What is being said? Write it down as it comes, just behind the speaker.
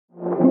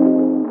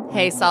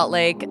Hey, Salt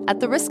Lake,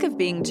 at the risk of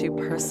being too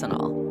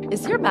personal,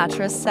 is your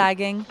mattress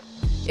sagging?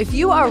 If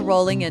you are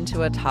rolling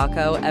into a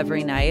taco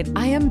every night,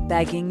 I am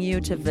begging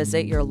you to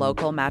visit your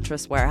local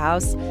Mattress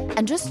Warehouse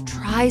and just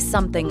try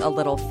something a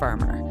little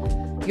firmer.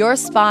 Your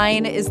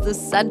spine is the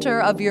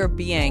center of your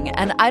being,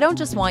 and I don't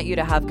just want you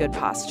to have good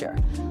posture.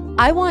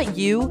 I want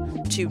you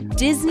to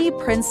Disney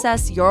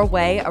princess your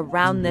way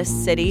around this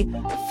city,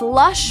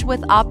 flush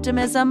with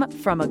optimism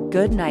from a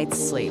good night's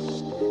sleep.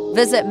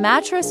 Visit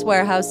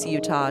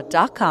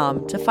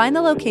mattresswarehouseutah.com to find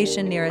the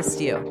location nearest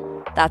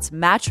you. That's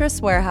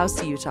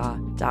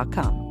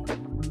mattresswarehouseutah.com.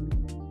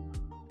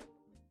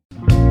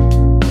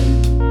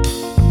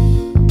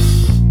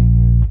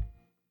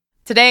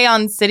 Today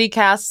on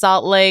CityCast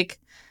Salt Lake,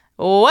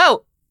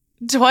 whoa,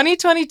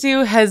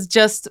 2022 has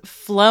just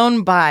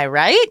flown by,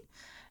 right?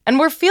 And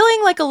we're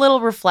feeling like a little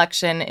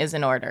reflection is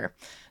in order.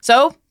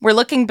 So we're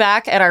looking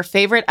back at our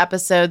favorite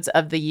episodes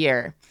of the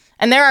year.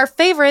 And they're our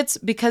favorites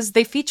because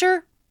they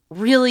feature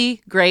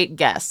really great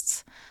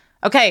guests.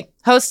 Okay,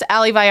 host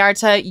Ali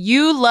Vallarta,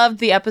 you loved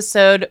the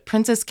episode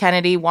Princess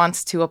Kennedy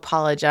Wants to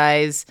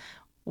Apologize.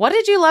 What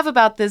did you love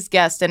about this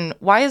guest, and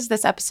why is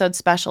this episode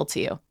special to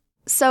you?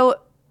 So,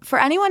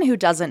 for anyone who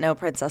doesn't know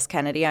Princess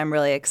Kennedy, I'm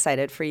really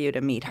excited for you to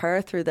meet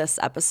her through this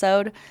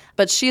episode.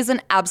 But she's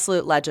an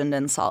absolute legend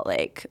in Salt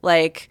Lake,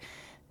 like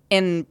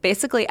in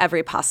basically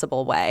every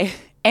possible way.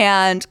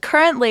 And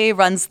currently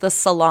runs the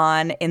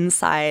salon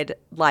inside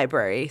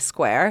Library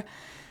Square.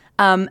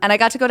 And I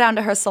got to go down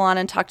to her salon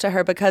and talk to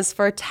her because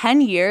for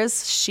 10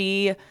 years,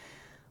 she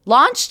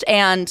launched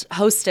and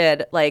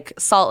hosted like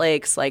Salt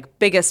Lake's like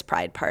biggest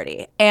pride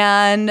party.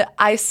 And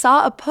I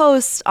saw a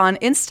post on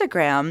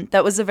Instagram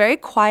that was a very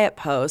quiet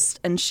post.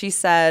 And she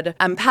said,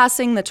 "I'm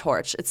passing the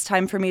torch. It's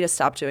time for me to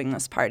stop doing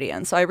this party."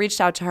 And so I reached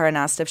out to her and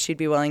asked if she'd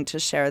be willing to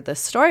share this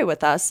story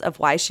with us of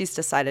why she's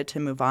decided to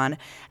move on.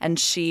 And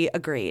she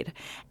agreed.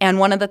 And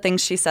one of the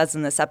things she says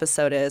in this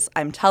episode is,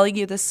 "I'm telling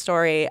you this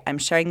story, I'm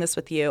sharing this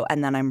with you,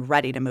 and then I'm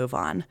ready to move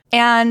on."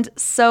 And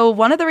so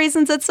one of the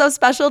reasons it's so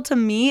special to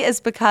me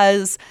is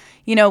because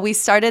you know, we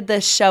started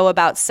this show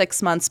about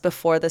 6 months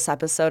before this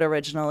episode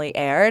originally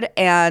aired,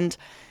 and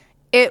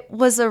it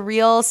was a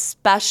real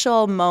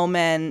special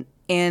moment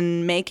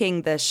in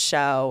making this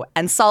show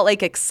and Salt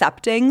Lake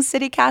accepting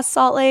CityCast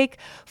Salt Lake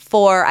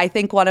for, I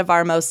think, one of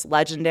our most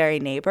legendary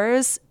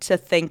neighbors to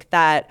think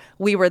that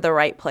we were the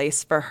right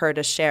place for her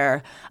to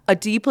share a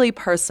deeply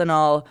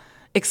personal,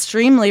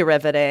 extremely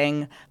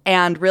riveting,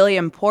 and really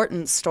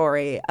important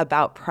story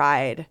about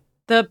pride.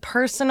 The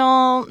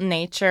personal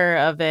nature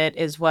of it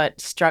is what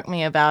struck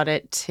me about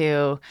it,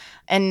 too.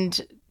 And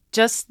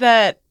just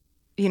that,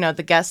 you know,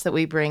 the guests that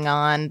we bring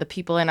on, the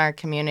people in our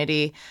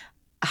community,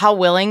 how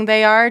willing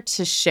they are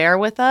to share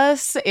with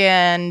us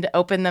and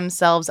open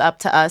themselves up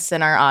to us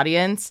and our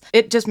audience.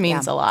 It just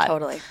means a lot.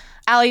 Totally.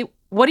 Ali,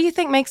 what do you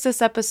think makes this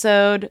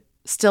episode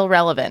still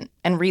relevant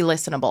and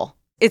re-listenable?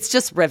 It's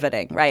just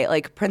riveting, right?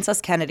 Like,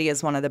 Princess Kennedy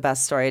is one of the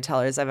best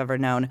storytellers I've ever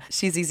known.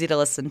 She's easy to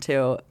listen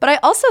to. But I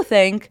also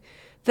think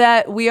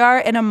that we are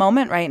in a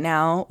moment right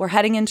now, we're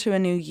heading into a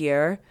new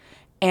year,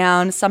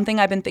 and something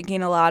I've been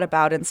thinking a lot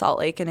about in Salt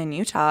Lake and in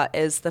Utah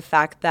is the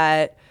fact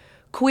that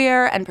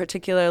queer and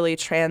particularly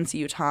trans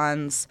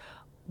Utahns,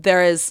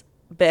 there has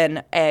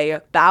been a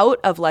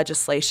bout of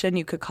legislation,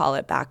 you could call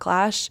it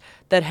backlash,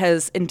 that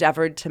has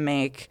endeavored to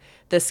make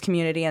this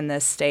community and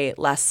this state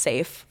less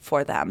safe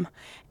for them.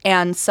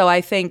 And so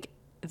I think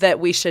that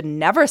we should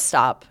never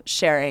stop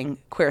sharing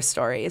queer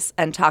stories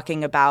and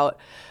talking about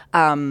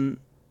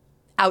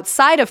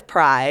outside of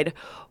pride,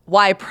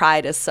 why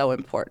pride is so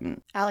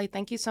important. Ali,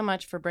 thank you so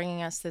much for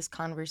bringing us this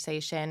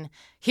conversation.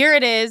 Here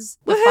it is,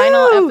 the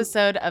final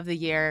episode of the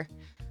year.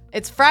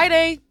 It's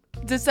Friday,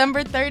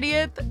 December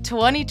 30th,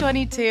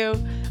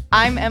 2022.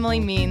 I'm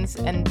Emily Means,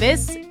 and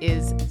this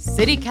is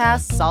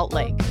CityCast Salt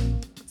Lake.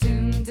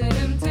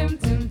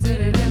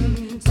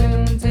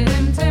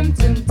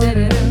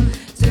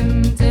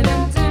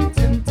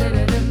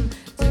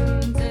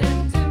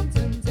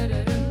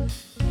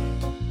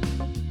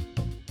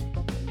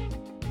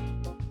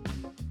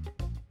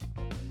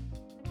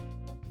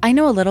 I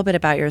know a little bit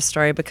about your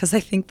story because I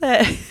think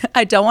that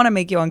I don't want to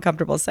make you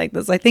uncomfortable saying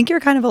this. I think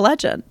you're kind of a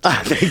legend.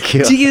 Thank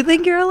you. Do you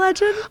think you're a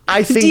legend?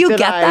 I think do you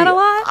get that a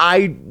lot?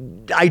 I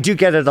do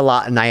get it a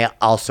lot, and I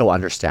also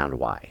understand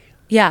why.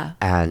 Yeah.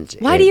 And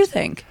why do you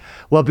think?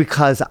 Well,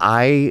 because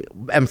I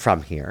am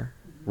from here,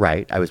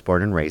 right? I was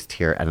born and raised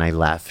here, and I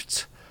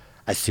left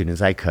as soon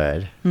as I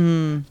could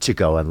to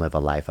go and live a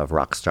life of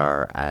rock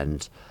star.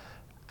 And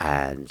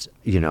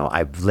you know,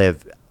 I'm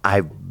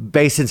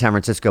based in San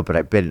Francisco, but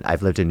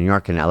I've lived in New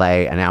York and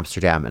LA and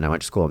Amsterdam, and I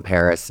went to school in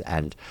Paris.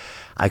 And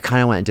I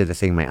kind of went and did the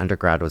thing. My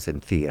undergrad was in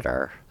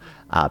theater,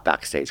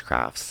 backstage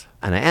crafts.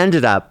 And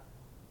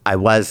I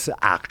was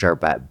actor,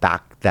 but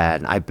back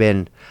then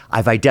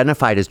I've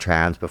identified as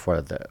trans before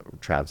the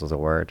trans was a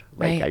word.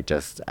 Like right.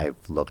 I've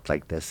looked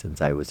like this since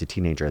I was a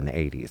teenager in the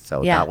 80s.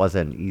 So yeah. That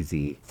wasn't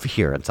easy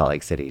here in Salt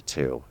Lake City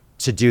to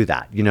do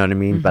that. You know what I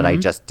mean? Mm-hmm. But I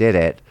just did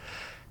it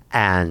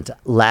and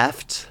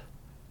left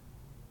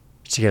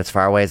to get as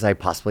far away as I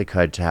possibly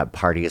could, to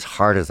party as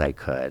hard as I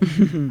could,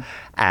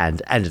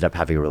 and ended up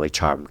having a really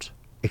charmed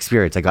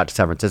experience. I got to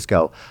San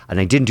Francisco, and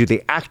I didn't do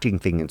the acting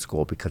thing in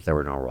school because there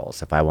were no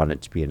roles. If I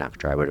wanted to be an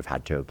actor, I would have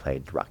had to have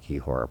played Rocky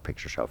Horror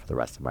Picture Show for the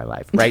rest of my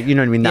life, right? You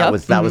know what I mean? That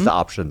was the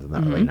options in the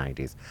early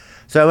 90s.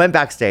 So I went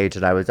backstage,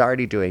 and I was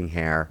already doing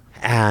hair,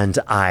 and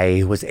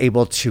I was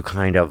able to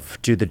kind of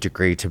do the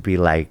degree to be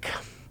like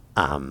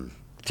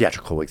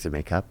theatrical wigs and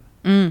makeup,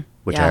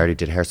 which I already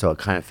did hair, so it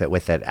kind of fit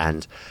with it.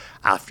 And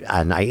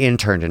I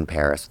interned in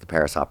Paris, the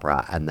Paris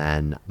Opera, and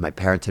then my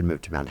parents had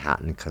moved to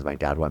Manhattan because my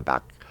dad went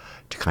back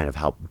to kind of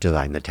help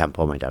design the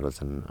temple. My dad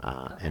was in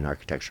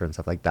architecture and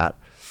stuff like that.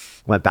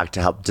 Went back to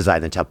help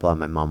design the temple,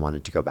 and my mom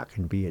wanted to go back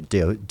and be a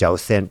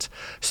docent.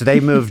 So they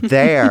moved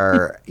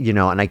there,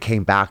 and I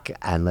came back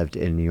and lived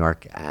in New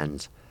York,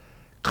 and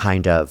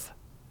kind of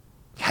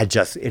had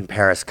just in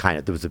Paris,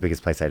 it was the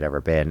biggest place I'd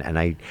ever been. And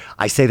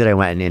I say that I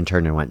went and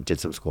interned and went and did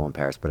some school in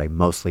Paris, but I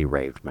mostly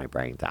raved my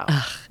brains out.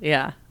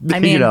 Yeah. I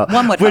mean,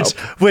 one would hope.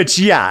 Which,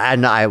 yeah.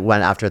 And I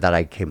went after that,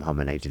 I came home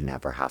and I didn't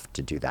ever have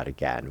to do that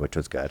again, which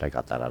was good. I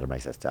got that out of my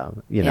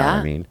system. You know what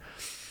I mean?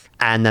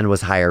 And then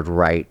was hired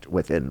right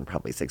within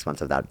probably 6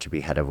 months of that to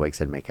be head of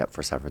wigs and makeup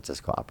for San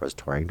Francisco Opera's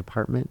touring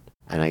department.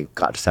 And I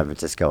got to San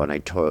Francisco and I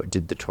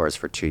did the tours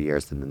for 2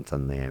 years. And then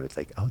suddenly I was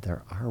like, oh,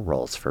 there are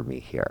roles for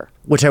me here.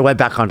 Which I went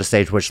back onto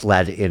stage, which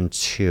led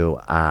into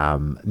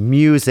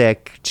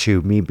music,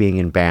 to me being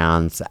in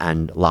bands.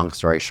 And long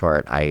story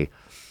short,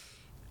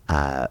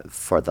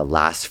 for the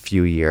last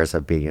few years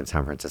of being in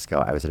San Francisco,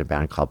 I was in a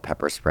band called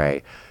Pepper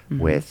Spray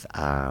with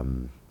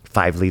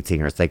 5 lead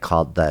singers. They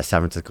called the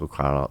San Francisco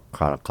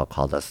Chronicle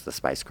called us the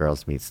Spice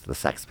Girls meets the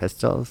Sex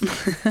Pistols.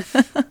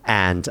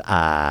 And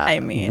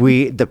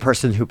the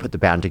person who put the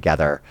band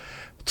together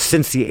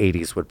since the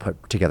 80s would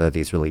put together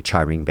these really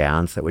charming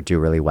bands that would do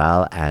really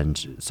well.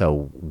 And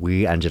so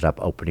we ended up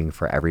opening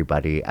for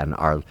everybody. And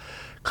our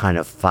kind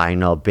of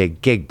final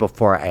big gig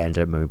before I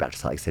ended up moving back to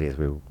Salt Lake City is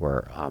we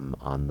were on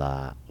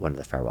one of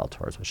the farewell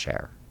tours with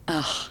Cher.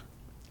 Ugh.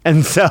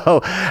 And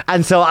so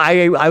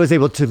I was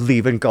able to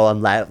leave and go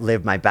and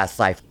live my best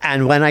life.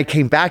 And when I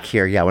came back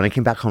here, when I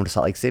came back home to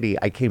Salt Lake City,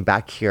 I came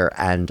back here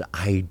and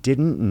I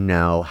didn't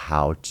know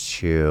how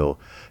to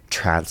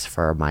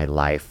transfer my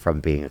life from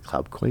being a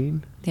club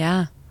queen.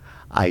 Yeah.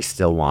 I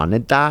still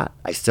wanted that.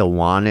 I still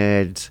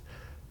wanted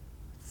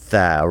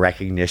the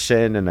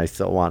recognition and I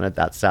still wanted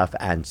that stuff.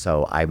 And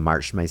so I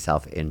marched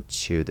myself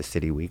into the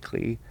City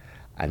Weekly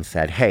and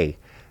said, hey,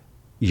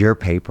 your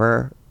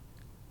paper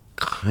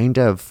kind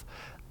of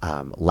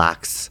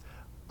lacks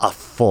a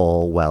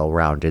full,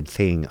 well-rounded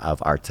thing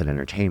of arts and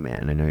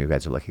entertainment. And I know you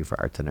guys are looking for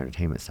arts and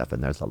entertainment stuff,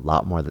 and there's a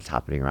lot more that's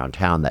happening around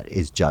town that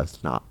is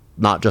just not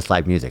just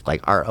live music,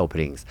 like art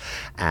openings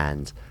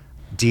and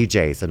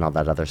DJs and all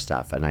that other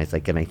stuff. And I was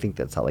like, and I think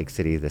that Salt Lake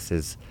City, this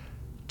is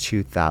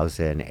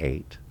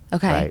 2008.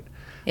 Okay. Right?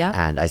 Yeah.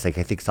 And I was like,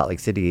 I think Salt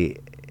Lake City,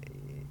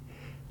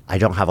 I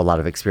don't have a lot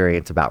of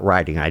experience about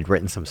writing. I'd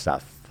written some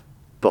stuff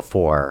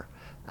before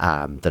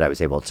that I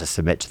was able to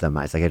submit to them.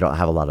 I was like, I don't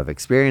have a lot of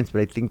experience,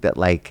 but I think that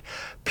like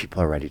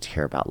people are ready to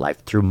hear about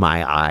life through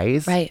my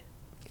eyes. Right.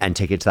 And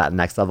take it to that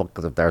next level.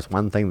 Because if there's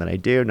one thing that I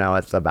do know,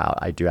 it's about,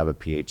 I do have a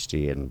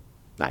PhD in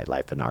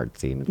nightlife and art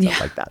scene and stuff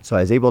like that. So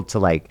I was able to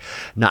like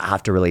not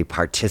have to really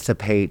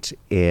participate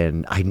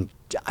in,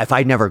 if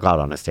I never got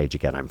on a stage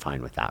again, I'm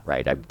fine with that,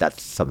 right?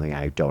 That's something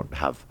I don't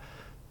have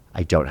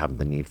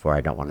the need for.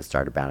 I don't want to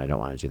start a band. I don't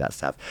want to do that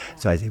stuff.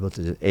 So I was able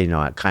to,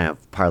 it kind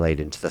of parlayed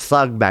into the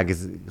Slug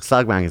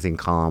magazine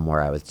column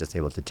where I was just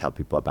able to tell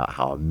people about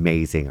how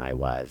amazing I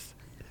was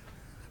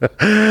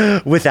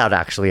without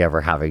actually ever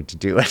having to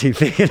do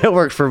anything. And it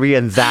worked for me.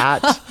 And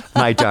that,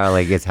 my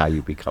darling, is how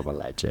you become a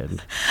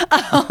legend.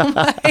 Oh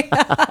my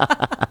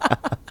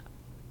God.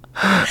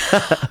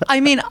 I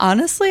mean,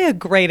 honestly, a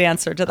great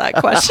answer to that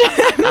question.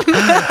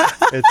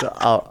 It's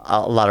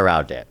a lot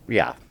around it.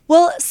 Yeah.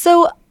 Well,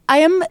 so I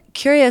am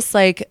curious,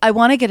 like, I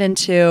want to get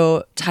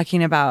into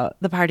talking about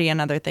the party and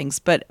other things,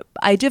 but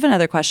I do have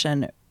another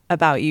question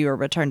about your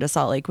return to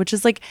Salt Lake, which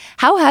is like,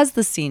 how has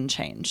the scene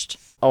changed?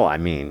 Oh, I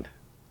mean,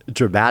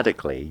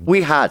 dramatically.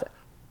 We had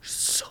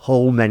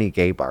so many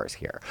gay bars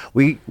here.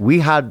 We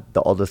had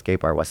the oldest gay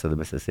bar west of the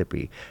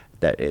Mississippi.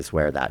 That is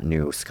where that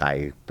new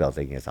Sky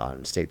building is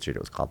on State Street. It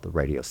was called the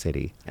Radio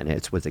City. And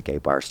it was a gay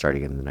bar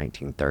starting in the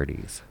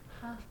 1930s.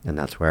 Huh. And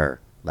that's where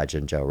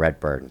legend Joe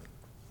Redburn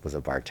was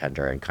a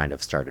bartender and kind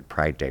of started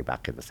Pride Day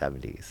back in the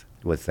 70s.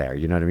 Was there,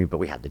 you know what I mean? But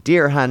we had the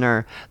Deer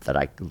Hunter that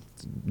I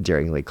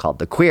daringly called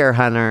the Queer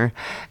Hunter.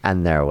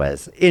 And there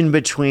was In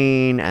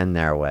Between, and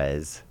there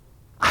was,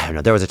 I don't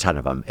know, there was a ton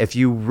of them. If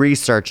you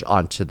research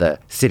onto the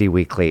City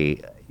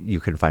Weekly, you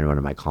can find one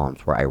of my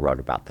columns where I wrote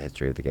about the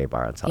history of the gay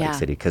bar in Salt Lake Yeah.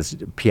 City, because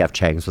P.F.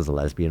 Chang's was a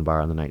lesbian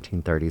bar in the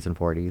 1930s and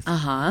 40s.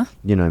 Uh-huh.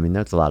 You know, I mean,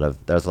 there's a lot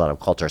of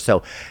culture.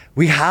 So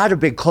we had a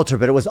big culture,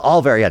 but it was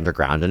all very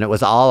underground, and it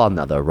was all on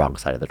the wrong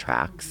side of the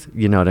tracks.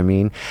 You know what I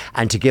mean?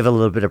 And to give a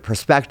little bit of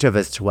perspective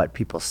as to what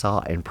people saw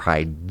in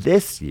Pride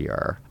this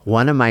year,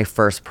 one of my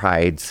first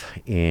Prides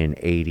in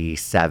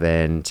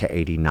 87 to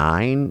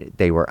 89,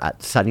 they were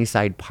at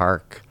Sunnyside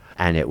Park.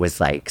 And it was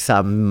like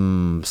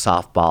some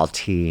softball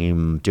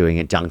team doing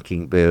a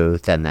dunking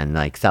booth, and then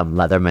like some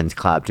Leatherman's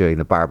Club doing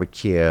the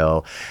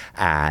barbecue,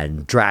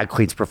 and drag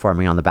queens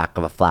performing on the back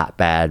of a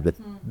flatbed with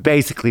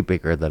basically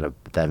bigger than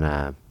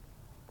a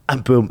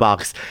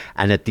boombox.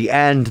 And at the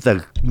end,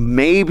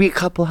 maybe a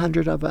couple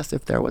hundred of us,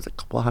 if there was a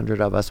couple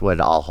hundred of us,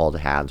 would all hold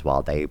hands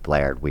while they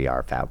blared "We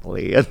Are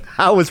Family." And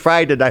that was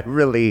Pride, and I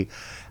really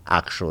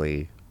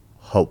actually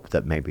hope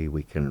that maybe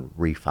we can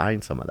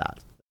refine some of that.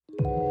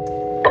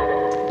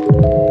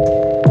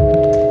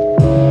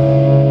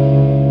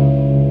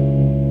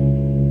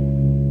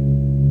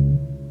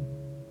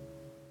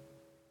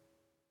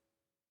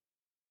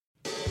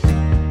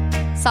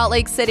 Salt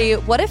Lake City,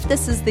 what if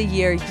this is the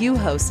year you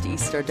host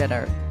Easter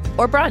dinner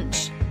or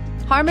brunch?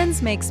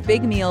 Harmon's makes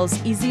big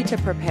meals easy to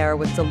prepare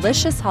with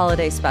delicious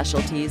holiday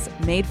specialties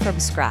made from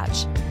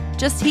scratch.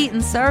 Just heat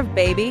and serve,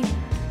 baby.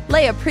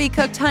 Lay a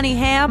pre-cooked honey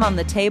ham on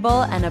the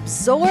table and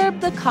absorb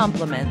the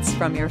compliments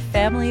from your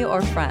family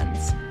or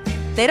friends.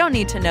 They don't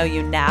need to know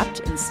you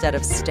napped instead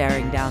of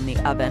staring down the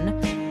oven.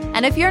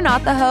 And if you're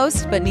not the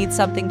host but need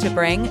something to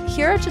bring,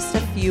 here are just a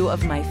few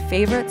of my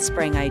favorite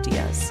spring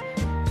ideas.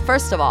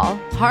 First of all,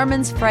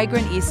 Harmon's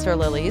fragrant Easter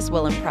lilies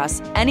will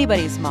impress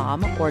anybody's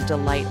mom or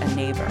delight a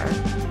neighbor.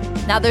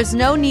 Now, there's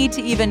no need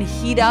to even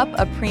heat up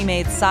a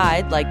pre-made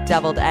side like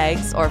deviled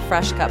eggs or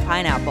fresh cut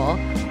pineapple,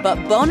 but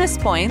bonus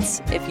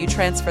points if you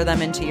transfer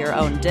them into your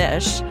own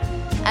dish.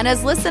 And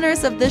as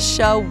listeners of this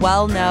show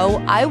well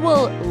know, I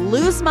will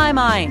lose my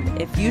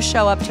mind if you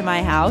show up to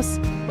my house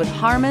with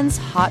Harmon's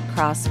hot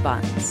cross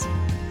buns.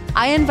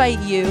 I invite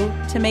you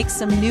to make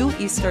some new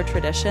Easter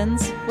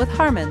traditions with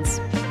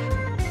Harmon's.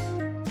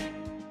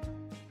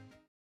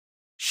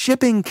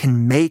 Shipping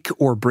can make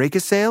or break a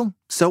sale,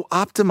 so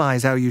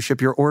optimize how you ship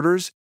your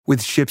orders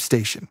with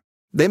ShipStation.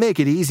 They make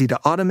it easy to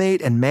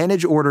automate and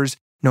manage orders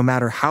no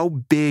matter how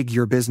big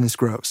your business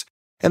grows.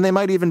 And they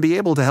might even be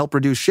able to help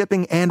reduce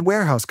shipping and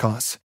warehouse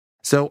costs.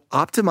 So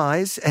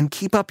optimize and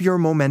keep up your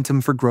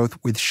momentum for growth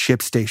with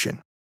ShipStation.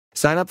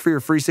 Sign up for your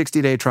free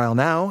 60-day trial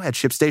now at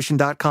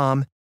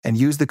ShipStation.com and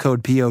use the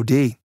code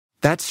POD.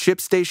 That's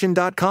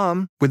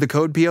ShipStation.com with the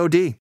code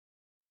POD.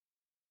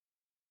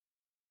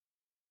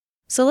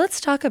 So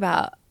let's talk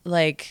about,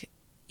 like,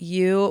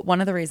 you. One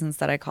of the reasons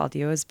that I called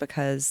you is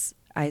because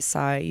I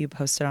saw you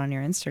posted on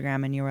your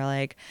Instagram and you were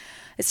like,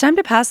 it's time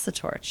to pass the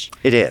torch.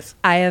 It is.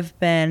 I have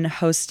been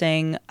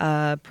hosting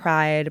a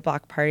Pride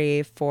block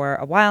party for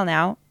a while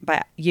now,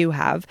 but you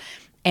have.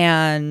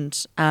 And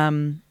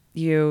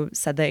you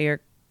said that you're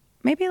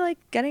maybe like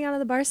getting out of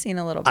the bar scene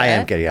a little bit. I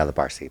am getting out of the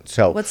bar scene.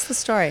 So what's the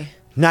story?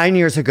 9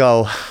 years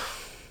ago,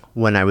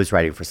 when I was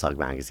writing for Slug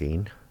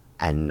Magazine,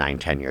 and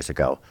 10 years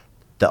ago,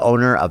 the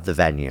owner of the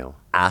venue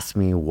asked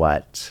me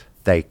what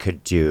they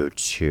could do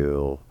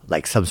to,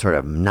 like, some sort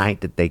of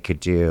night that they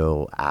could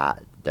do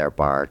at their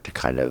bar to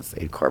kind of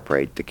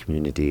incorporate the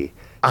community.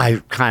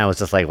 I kind of was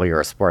just like, well,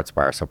 you're a sports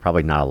bar, so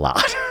probably not a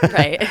lot.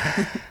 Right.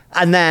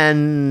 And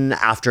then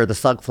after the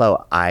Slug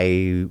Flow,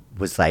 I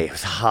was like, it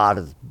was hot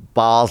as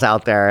balls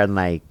out there, and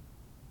like,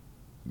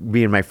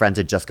 me and my friends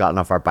had just gotten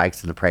off our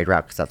bikes in the parade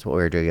route because that's what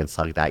we were doing in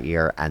Slug that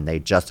year. And they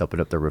just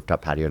opened up the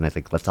rooftop patio. And I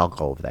think, let's all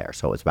go over there.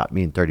 So it was about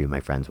me and 30 of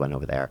my friends went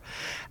over there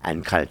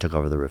and kind of took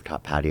over the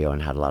rooftop patio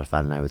and had a lot of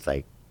fun. And I was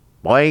like,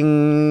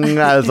 boing.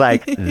 I was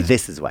like,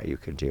 this is what you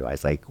can do. I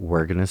was like,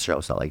 we're going to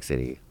show Salt Lake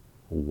City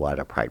what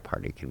a Pride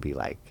party can be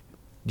like.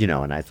 You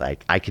know, and I was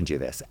like, I can do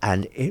this.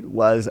 And it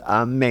was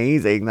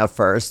amazing. The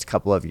first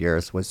couple of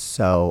years was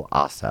so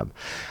awesome.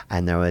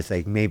 And there was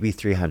like maybe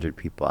 300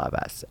 people of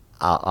us.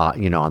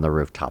 You know, on the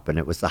rooftop, and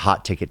it was the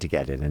hot ticket to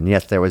get in. And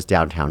yes, there was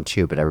downtown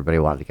too, but everybody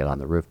wanted to get on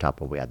the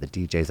rooftop, but we had the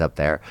DJs up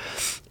there,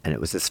 and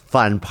it was this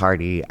fun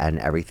party, and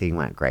everything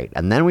went great.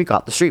 And then we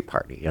got the street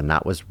party, and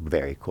that was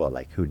very cool.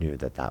 Like, who knew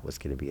that that was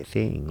going to be a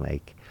thing?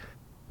 Like,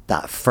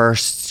 that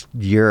first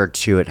year or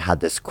two, it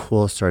had this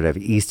cool sort of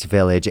East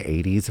Village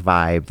 80s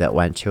vibe that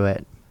went to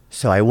it.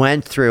 So I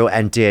went through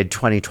and did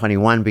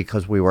 2021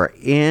 because we were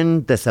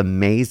in this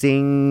amazing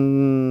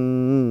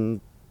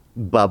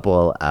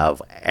bubble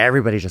of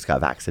everybody just got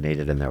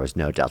vaccinated and there was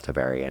no Delta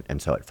variant.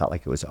 And so it felt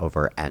like it was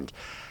over. And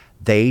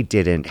they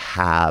didn't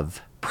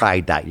have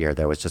Pride that year.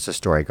 There was just a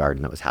story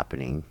garden that was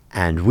happening.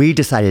 And we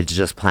decided to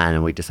just plan,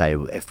 and we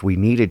decided if we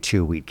needed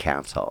to, we'd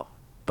cancel.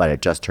 But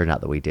it just turned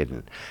out that we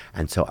didn't.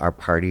 And so our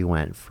party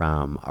went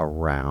from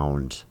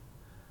around,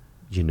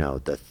 you know,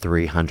 the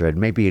 300,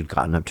 maybe it had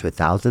gotten up to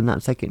 1,000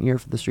 that second year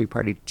for the street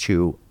party,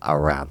 to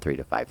around 3,000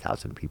 to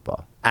 5,000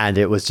 people. And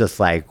it was just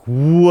like,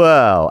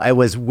 whoa. It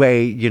was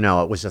way, you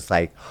know, it was just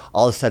like,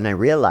 all of a sudden I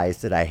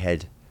realized that I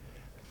had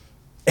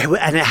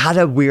And it had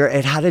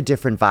a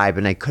different vibe,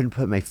 and I couldn't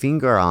put my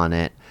finger on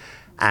it.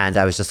 And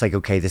I was just like,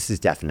 okay, this is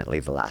definitely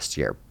the last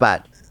year.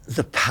 But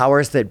the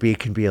powers that be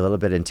can be a little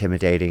bit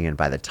intimidating. And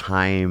by the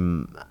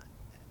time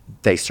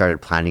they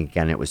started planning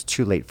again, it was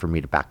too late for me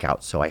to back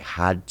out. So I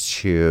had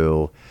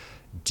to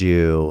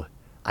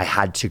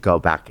go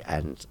back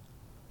and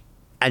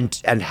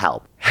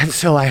help. And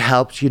so I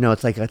helped,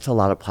 it's a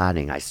lot of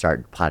planning. I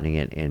started planning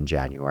it in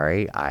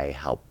January. I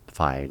helped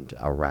find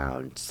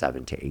around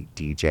 7 to 8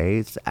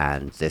 DJs.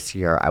 And this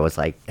year I was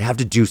like, I have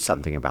to do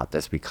something about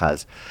this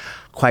because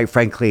quite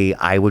frankly,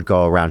 I would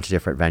go around to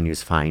different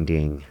venues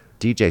finding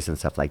DJs and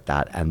stuff like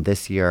that. And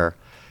this year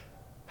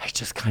I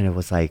just kind of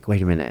was like,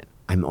 wait a minute,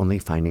 I'm only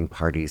finding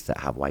parties that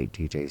have white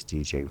DJs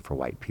DJing for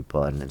white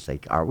people. And it's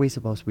like, are we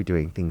supposed to be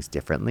doing things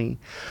differently?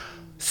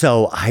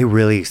 So I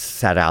really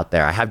set out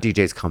there. I have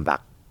DJs come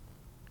back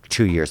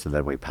 2 years and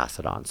then we pass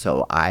it on.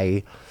 So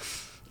I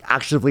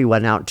actively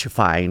went out to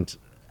find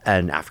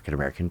an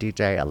African-American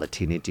DJ, a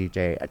Latina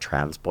DJ, a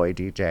trans boy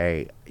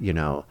DJ,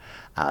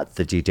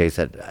 the DJs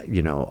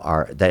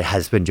that, that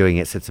has been doing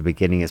it since the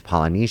beginning is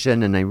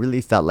Polynesian. And I really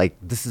felt like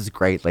this is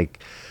great. Like,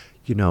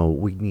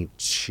 we need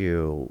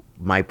to,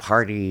 my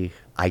party,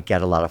 I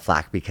get a lot of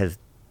flack because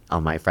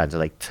all my friends are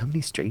like, so many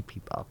straight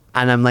people.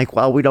 And I'm like,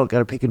 well, we don't got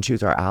to pick and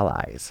choose our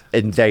allies.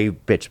 And they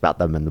bitch about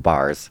them in the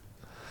bars.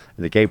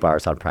 The gay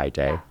bars on Pride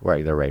Day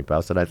wearing their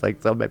rainbows. And I was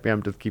like, so maybe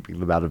I'm just keeping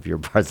them out of your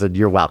bars and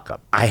you're welcome.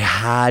 I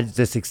had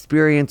this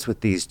experience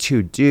with these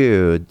two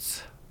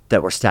dudes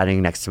that were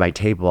standing next to my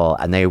table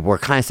and they were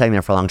kind of standing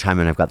there for a long time.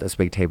 And I've got this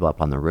big table up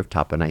on the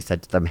rooftop. And I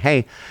said to them,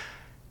 hey,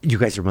 you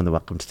guys are more than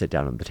welcome to sit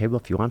down on the table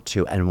if you want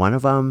to. And one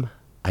of them,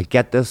 I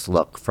get this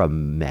look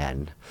from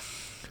men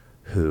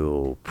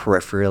who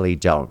peripherally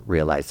don't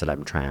realize that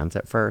I'm trans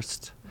at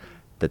first,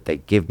 that they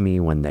give me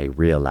when they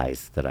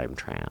realize that I'm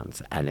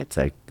trans. And it's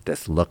like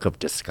this look of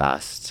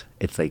disgust.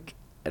 It's like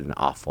an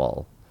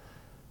awful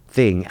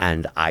thing.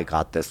 And I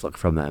got this look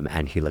from them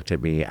and he looked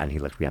at me and he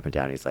looked me up and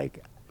down. He's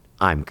like,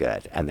 I'm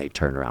good. And they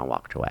turned around,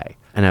 walked away.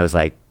 And I was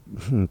like,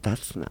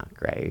 that's not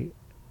great.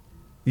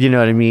 You know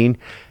what I mean?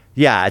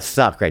 Yeah, it's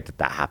not great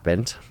that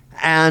happened.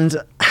 And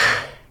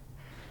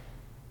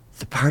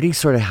the party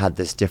sort of had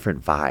this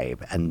different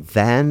vibe. And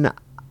then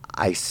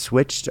I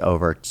switched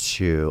over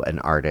to an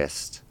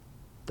artist.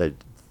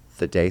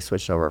 The day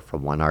switched over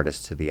from one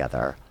artist to the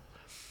other.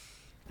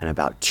 And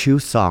about 2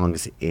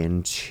 songs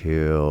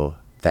into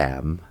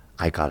them,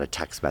 I got a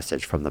text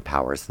message from the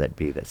powers that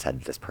be that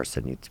said this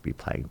person needs to be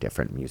playing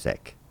different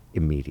music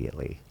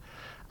immediately.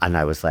 And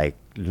I was like,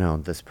 no,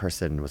 this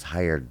person was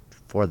hired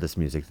for this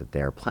music that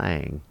they're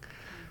playing.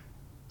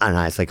 And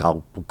I was like,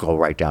 I'll go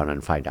right down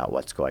and find out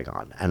what's going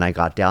on. And I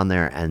got down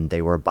there and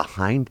they were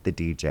behind the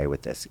DJ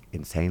with this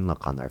insane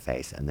look on their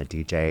face. And the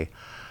DJ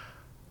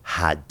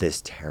had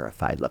this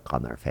terrified look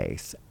on their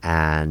face.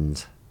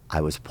 And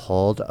I was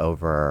pulled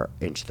over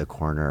into the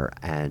corner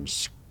and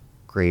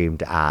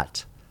screamed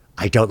at,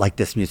 I don't like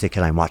this music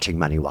and I'm watching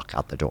money walk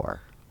out the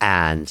door.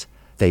 And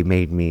they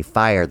made me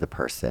fire the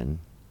person.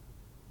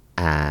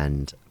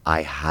 And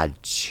I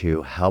had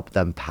to help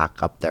them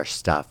pack up their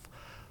stuff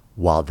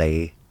while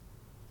they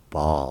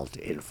bawled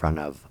in front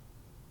of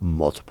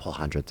multiple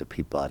hundreds of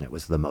people. And it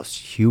was the most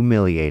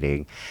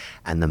humiliating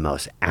and the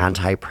most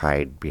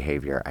anti-pride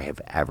behavior I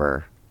have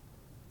ever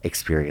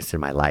experienced in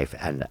my life.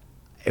 And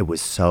it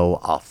was so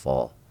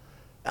awful.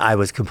 I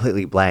was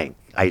completely blank.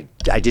 I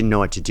didn't know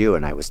what to do.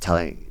 And I was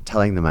telling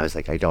them, I was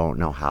like, I don't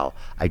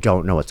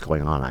know what's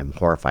going on. I'm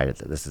horrified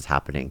that this is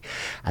happening.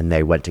 And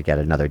they went to get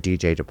another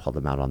DJ to pull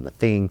them out on the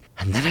thing.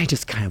 And then I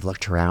just kind of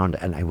looked around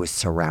and I was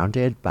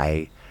surrounded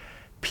by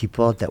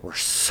people that were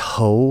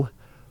so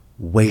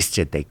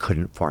wasted they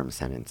couldn't form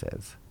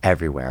sentences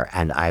everywhere.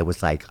 And I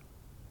was like,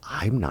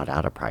 I'm not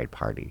at a pride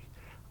party.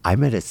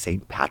 I'm at a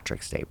St.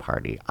 Patrick's Day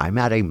party. I'm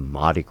at a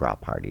Mardi Gras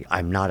party.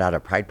 I'm not at a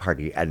pride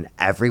party. And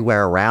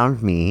everywhere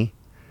around me,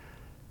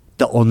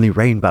 the only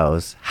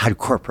rainbows had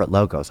corporate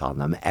logos on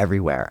them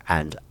everywhere.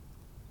 And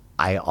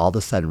I all of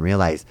a sudden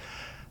realized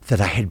that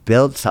I had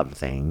built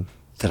something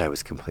that I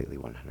was completely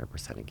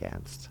 100%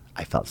 against.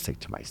 I felt sick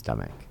to my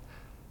stomach.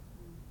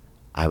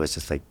 I was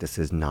just like, this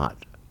is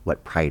not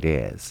what pride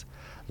is.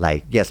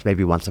 Like, yes,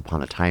 maybe once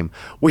upon a time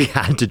we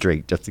had to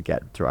drink just to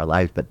get through our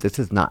lives, but this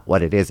is not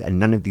what it is. And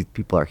none of these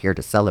people are here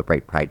to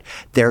celebrate pride.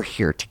 They're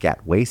here to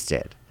get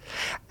wasted.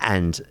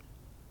 And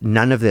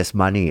none of this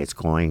money is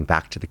going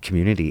back to the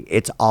community.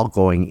 It's all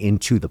going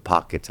into the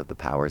pockets of the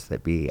powers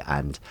that be.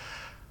 And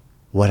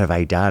what have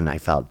I done? I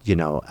felt,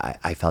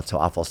 I felt so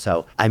awful.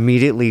 So I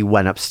immediately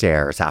went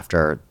upstairs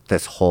after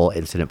this whole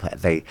incident.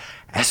 They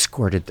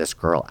escorted this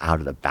girl out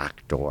of the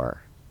back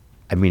door.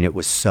 I mean, it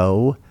was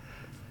so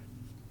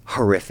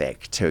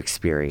horrific to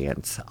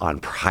experience on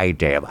Pride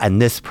Day. And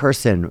this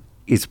person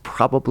is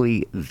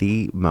probably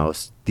the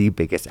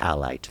biggest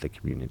ally to the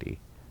community.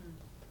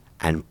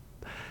 And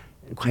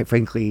quite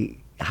frankly,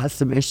 has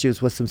some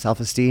issues with some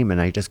self-esteem. And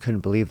I just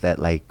couldn't believe that,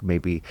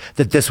 maybe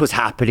that this was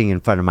happening in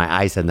front of my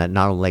eyes. And that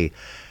not only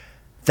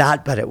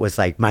that, but it was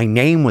like my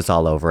name was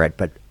all over it.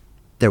 But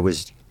there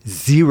was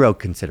zero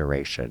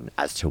consideration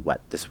as to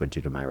what this would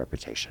do to my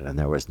reputation. And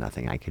there was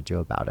nothing I could do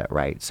about it,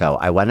 right? So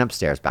I went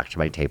upstairs back to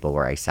my table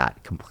where I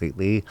sat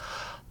completely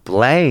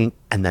blank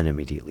and then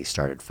immediately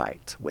started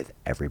fights with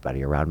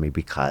everybody around me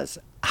because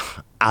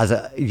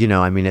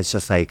it's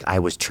just like I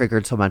was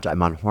triggered so much.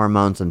 I'm on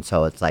hormones. And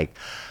so it's like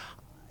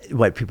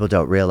what people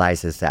don't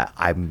realize is that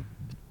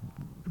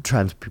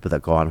trans people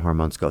that go on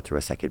hormones go through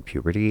a second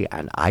puberty,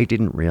 and I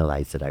didn't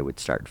realize that I would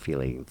start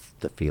feeling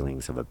the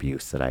feelings of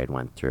abuse that I had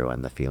went through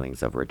and the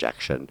feelings of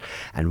rejection,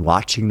 and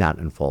watching that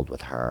unfold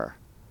with her,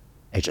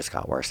 it just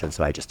got worse. And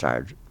so I just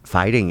started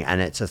fighting, and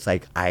it's just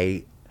like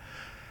I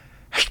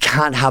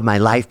can't have my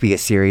life be a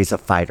series of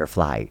fight or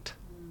flight,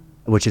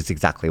 which is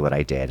exactly what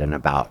I did. And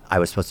I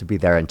was supposed to be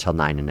there until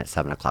 9, and at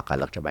 7 o'clock I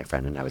looked at my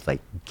friend and I was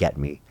like, get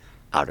me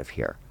out of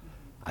here.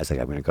 I was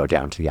like, I'm going to go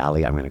down to the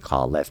alley, I'm going to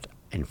call a Lyft.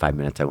 In 5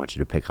 minutes, I want you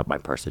to pick up my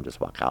purse and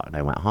just walk out. And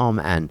I went home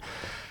and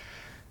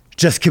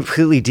just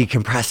completely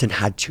decompressed and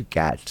had to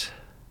get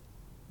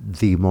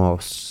the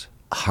most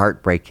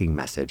heartbreaking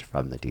message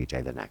from the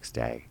DJ the next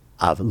day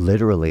of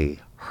literally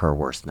her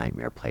worst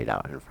nightmare played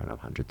out in front of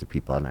hundreds of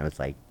people. And I was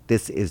like,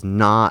 this is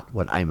not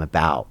what I'm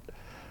about.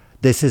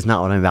 This is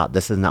not what I'm about.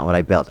 This is not what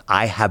I built.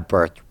 I have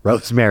birthed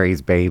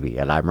Rosemary's baby,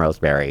 and I'm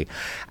Rosemary,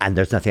 and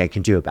there's nothing I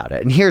can do about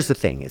it. And here's the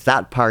thing, is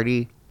that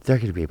party, they're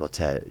going to be able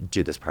to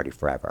do this party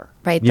forever.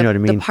 Right. You know what I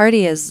mean? The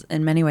party is,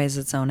 in many ways,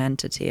 its own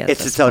entity.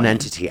 It's its own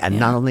entity. And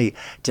not only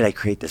did I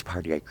create this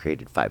party, I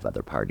created 5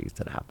 other parties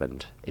that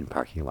happened in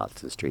parking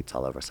lots and streets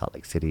all over Salt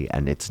Lake City.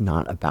 And it's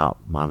not about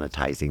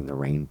monetizing the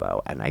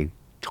rainbow. And I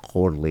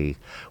totally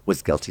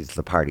was guilty to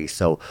the party.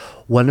 So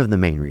one of the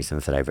main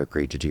reasons that I've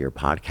agreed to do your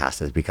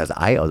podcast is because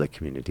I owe the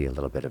community a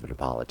little bit of an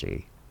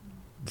apology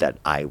that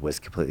I was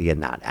completely in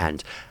that.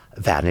 And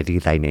vanity,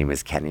 thy name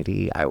is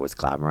Kennedy. I was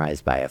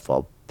glamorized by a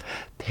full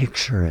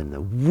picture in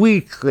the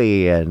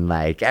weekly, and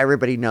like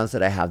everybody knows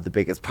that I have the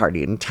biggest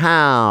party in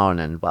town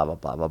and blah blah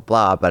blah blah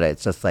blah, but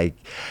it's just like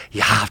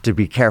you have to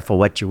be careful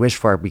what you wish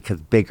for because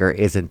bigger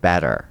isn't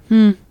better.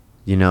 You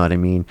know what I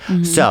mean?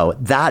 So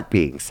that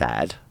being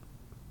said,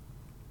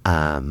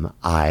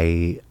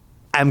 I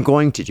am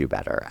going to do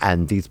better,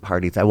 and these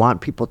parties, I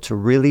want people to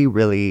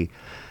really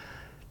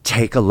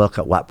take a look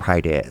at what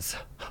Pride is.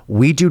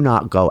 We do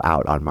not go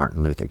out on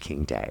Martin Luther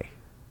King Day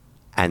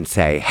and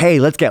say, hey,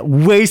 let's get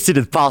wasted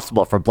as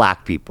possible for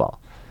Black people.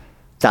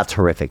 That's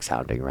horrific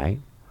sounding, right?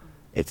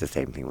 It's the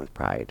same thing with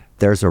Pride.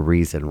 There's a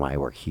reason why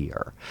we're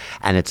here.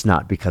 And it's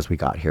not because we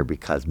got here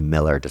because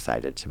Miller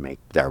decided to make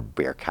their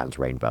beer cans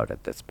rainbowed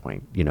at this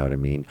point, you know what I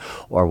mean?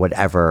 Or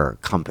whatever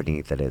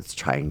company that is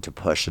trying to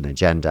push an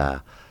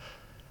agenda,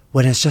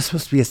 when it's just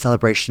supposed to be a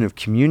celebration of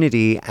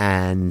community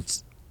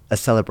and a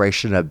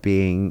celebration of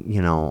being,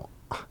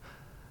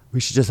 we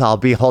should just all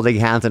be holding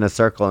hands in a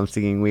circle and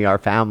singing We Are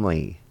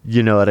Family.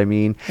 You know what I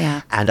mean?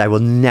 Yeah. And I will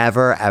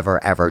never,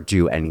 ever, ever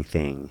do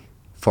anything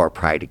for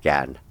Pride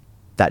again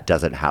that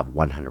doesn't have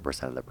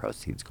 100% of the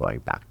proceeds going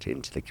back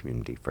into the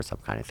community for some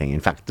kind of thing. In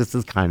fact, this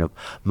is kind of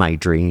my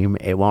dream.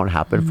 It won't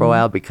happen for a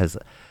while because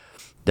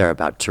they're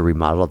about to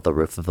remodel the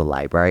roof of the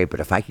library.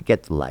 But if I could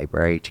get the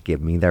library to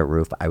give me their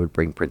roof, I would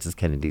bring Princess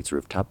Kennedy's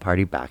rooftop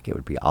party back. It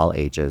would be all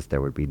ages.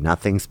 There would be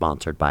nothing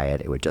sponsored by it.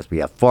 It would just be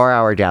a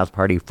 4-hour dance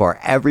party for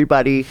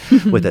everybody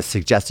with a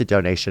suggested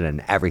donation,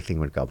 and everything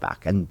would go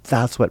back. And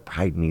that's what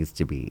Pride needs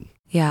to be.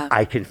 Yeah.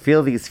 I can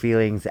feel these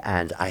feelings,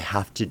 and I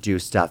have to do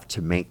stuff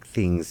to make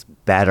things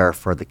better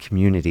for the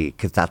community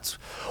because that's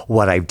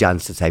what I've done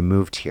since I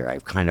moved here.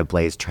 I've kind of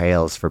blazed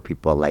trails for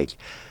people like,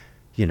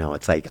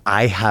 it's like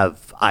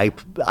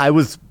I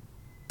was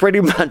pretty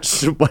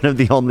much one of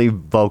the only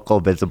vocal,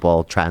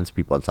 visible trans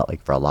people in Salt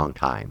Lake for a long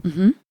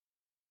time.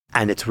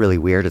 And it's really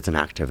weird as an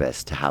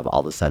activist to have all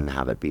of a sudden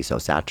have it be so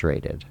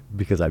saturated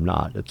because I'm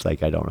not. It's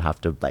like I don't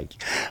have to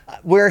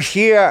we're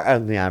here.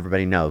 And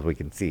everybody knows we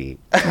can see.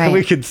 Right.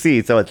 We can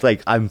see. So it's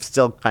like I'm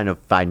still kind of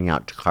finding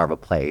out to carve a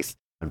place.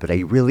 But I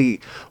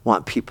really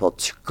want people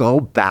to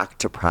go back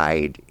to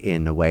Pride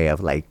in a way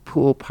of like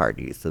pool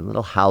parties and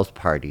little house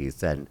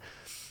parties and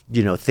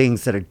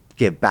things that are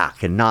give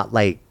back, and not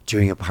like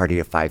doing a party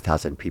of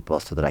 5,000 people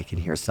so that I can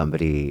hear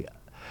somebody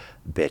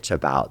bitch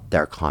about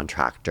their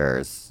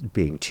contractors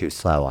being too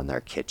slow on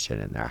their kitchen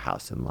in their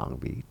house in Long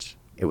Beach.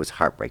 It was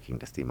heartbreaking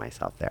to see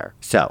myself there.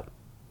 So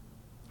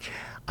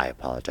I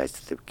apologize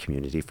to the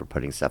community for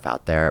putting stuff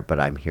out there, but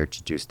I'm here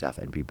to do stuff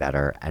and be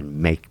better and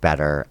make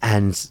better.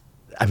 And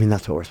I mean,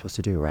 that's what we're supposed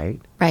to do,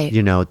 right? Right.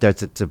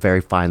 It's a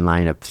very fine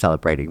line of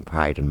celebrating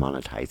Pride and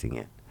monetizing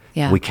it.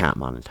 Yeah. We can't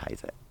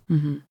monetize it.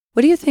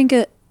 What do you think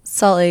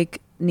Salt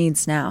Lake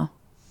needs now?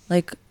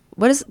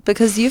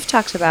 Because you've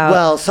talked about...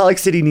 Well, Salt Lake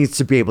City needs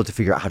to be able to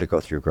figure out how to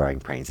go through growing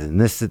pains. And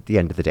this, at the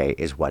end of the day,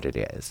 is what it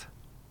is.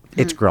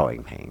 It's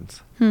growing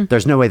pains.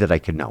 There's no way that I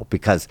can know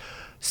because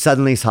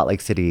suddenly Salt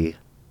Lake City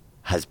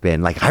has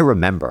been... I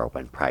remember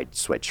when Pride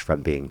switched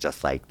from being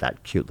just like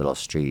that cute little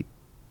street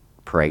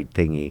parade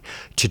thingy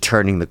to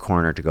turning the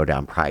corner to go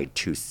down Pride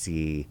to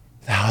see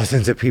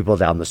thousands of people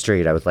down the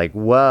street. I was like,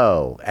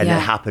 whoa. And Yeah.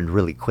 it happened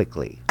really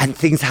quickly. And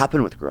things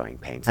happen with Growing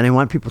Pains. And I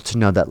want people to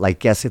know that,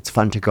 like, yes, it's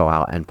fun to go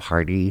out and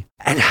party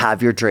and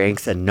have your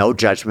drinks and no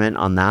judgment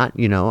on that,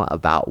 you know,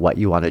 about what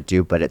you want to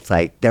do. But it's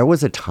like, there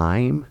was a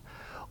time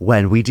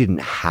when we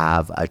didn't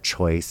have a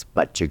choice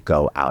but to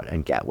go out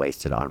and get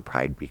wasted on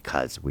Pride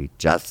because we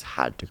just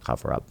had to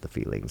cover up the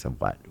feelings of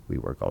what we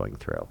were going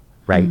through,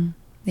 right?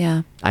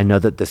 Yeah. I know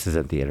that this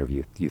isn't the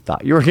interview you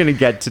thought you were going to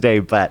get today,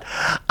 but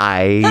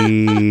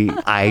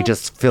I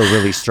just feel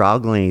really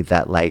strongly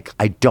that, like,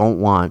 I don't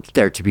want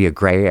there to be a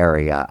gray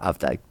area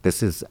of, like,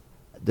 this is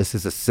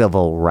a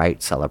civil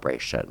rights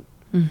celebration.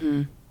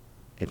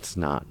 It's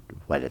not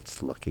what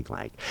it's looking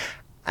like.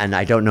 And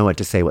I don't know what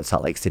to say what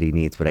Salt Lake City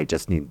needs, but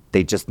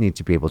they just need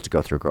to be able to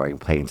go through Growing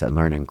Pains and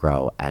learn and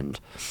grow and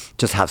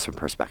just have some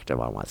perspective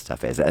on what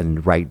stuff is.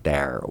 And right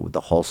there, the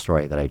whole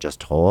story that I just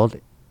told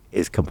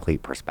is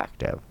complete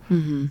perspective.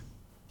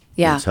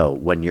 Yeah. And so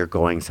when you're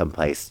going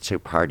someplace to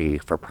party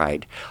for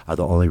Pride, are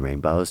the only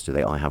rainbows? Do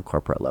they only have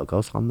corporate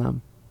logos on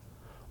them?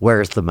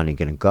 Where is the money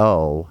going to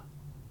go?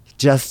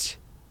 Just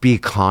be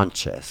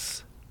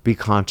conscious. Be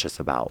conscious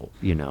about,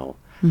 you know,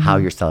 how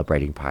you're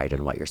celebrating Pride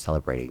and what you're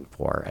celebrating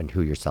for and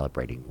who you're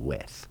celebrating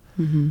with.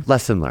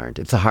 Lesson learned.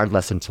 It's a hard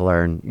lesson to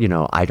learn. You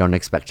know, I don't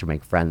expect to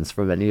make friends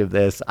from any of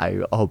this. I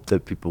hope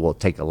that people will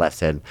take a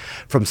lesson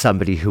from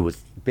somebody who has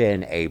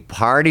been a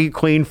party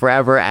queen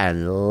forever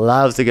and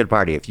loves a good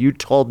party. If you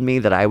told me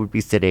that I would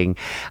be sitting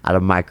at a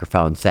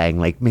microphone saying,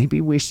 like,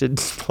 maybe we should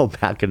pull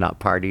back and not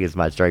party as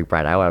much during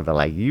Pride, I would have been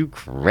like, you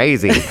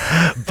crazy.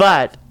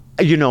 But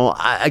you know,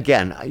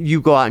 again,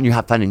 you go out and you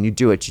have fun and you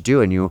do what you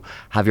do and you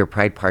have your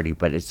Pride party,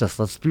 but it's just,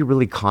 let's be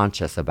really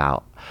conscious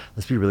about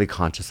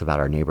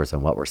our neighbors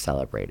and what we're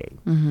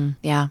celebrating.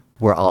 Yeah.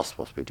 We're all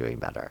supposed to be doing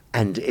better.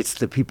 And it's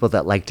the people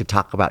that like to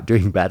talk about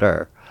doing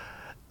better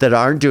that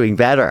aren't doing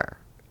better.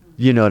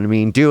 You know what I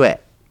mean? Do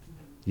it.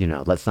 You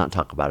know, let's not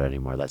talk about it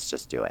anymore. Let's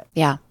just do it.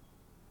 Yeah.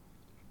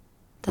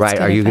 That's Right?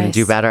 good Are you going to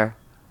do advice. better?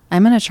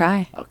 I'm going to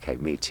try. Okay,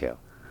 me too.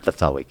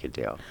 That's all we could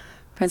do.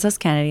 Princess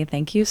Kennedy,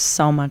 thank you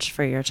so much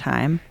for your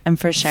time and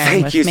for sharing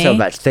Thank with you me. so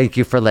much. Thank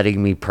you for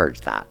letting me purge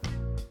that.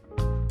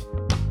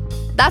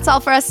 That's all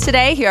for us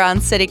today here on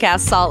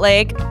CityCast Salt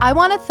Lake. I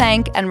want to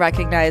thank and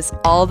recognize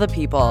all the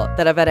people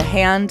that have had a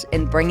hand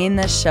in bringing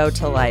this show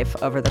to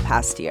life over the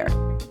past year.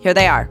 Here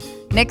they are: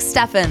 Nick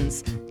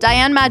Steffens,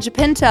 Diane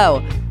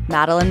Magipinto,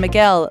 Madeline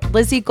McGill,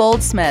 Lizzie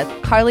Goldsmith,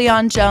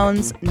 Carleon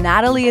Jones,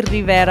 Natalie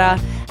Rivera,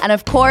 and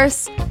of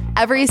course,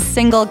 every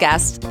single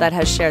guest that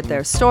has shared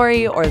their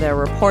story or their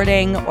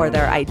reporting or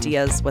their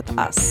ideas with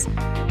us.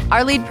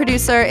 Our lead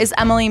producer is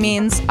Emily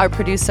Means. Our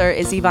producer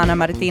is Ivana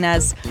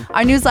Martinez.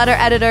 Our newsletter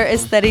editor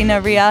is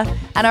Terina Ria.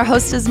 And our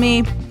host is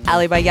me,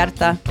 Ali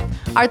Vallarta.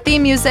 Our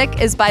theme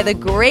music is by the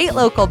great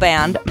local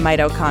band,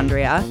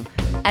 Mitochondria.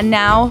 And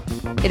now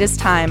it is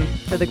time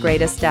for the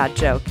greatest dad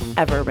joke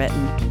ever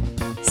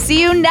written.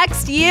 See you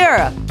next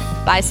year.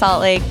 Bye,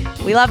 Salt Lake.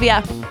 We love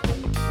ya.